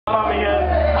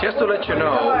Just to let you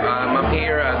know, I'm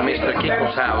here at Mr.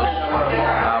 Kiko's house.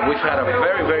 We've had a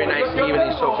very, very nice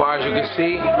evening so far. As you can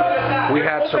see, we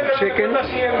had some chicken,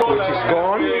 which is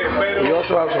gone. We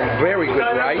also have some very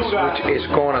good rice, which is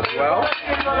gone as well.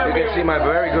 You can see my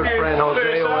very good friend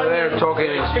Jose over there talking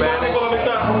in Spanish.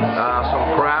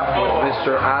 Some crab with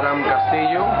Mr. Adam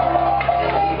Castillo.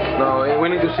 No, we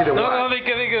need to see the watch. No,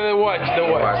 the watch. The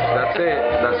watch. That's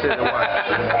it, the watch.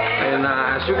 And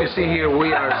as you can see here,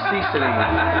 we are seasoning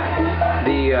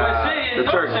the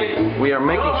turkey. We are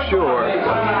making sure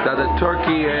that the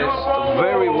turkey is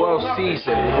very well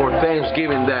seasoned for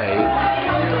Thanksgiving Day.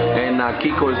 And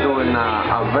Kiko is doing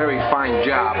a very fine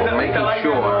job of making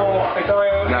sure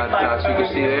that, as you can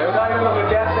see there,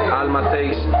 Alma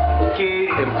takes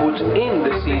and puts in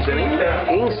the seasoning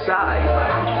inside.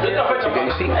 So you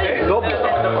can see double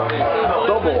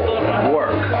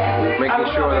work, making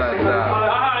sure that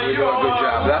we do a good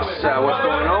job. That's what's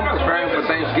going on, preparing for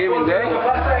Thanksgiving Day.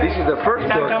 This is the first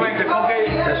turkey.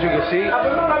 As you can see,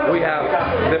 we have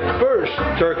the first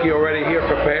turkey already here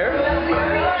prepared.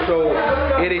 So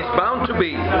it is bound to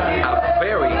be a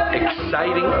very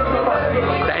exciting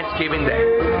Thanksgiving Day.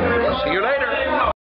 See you later.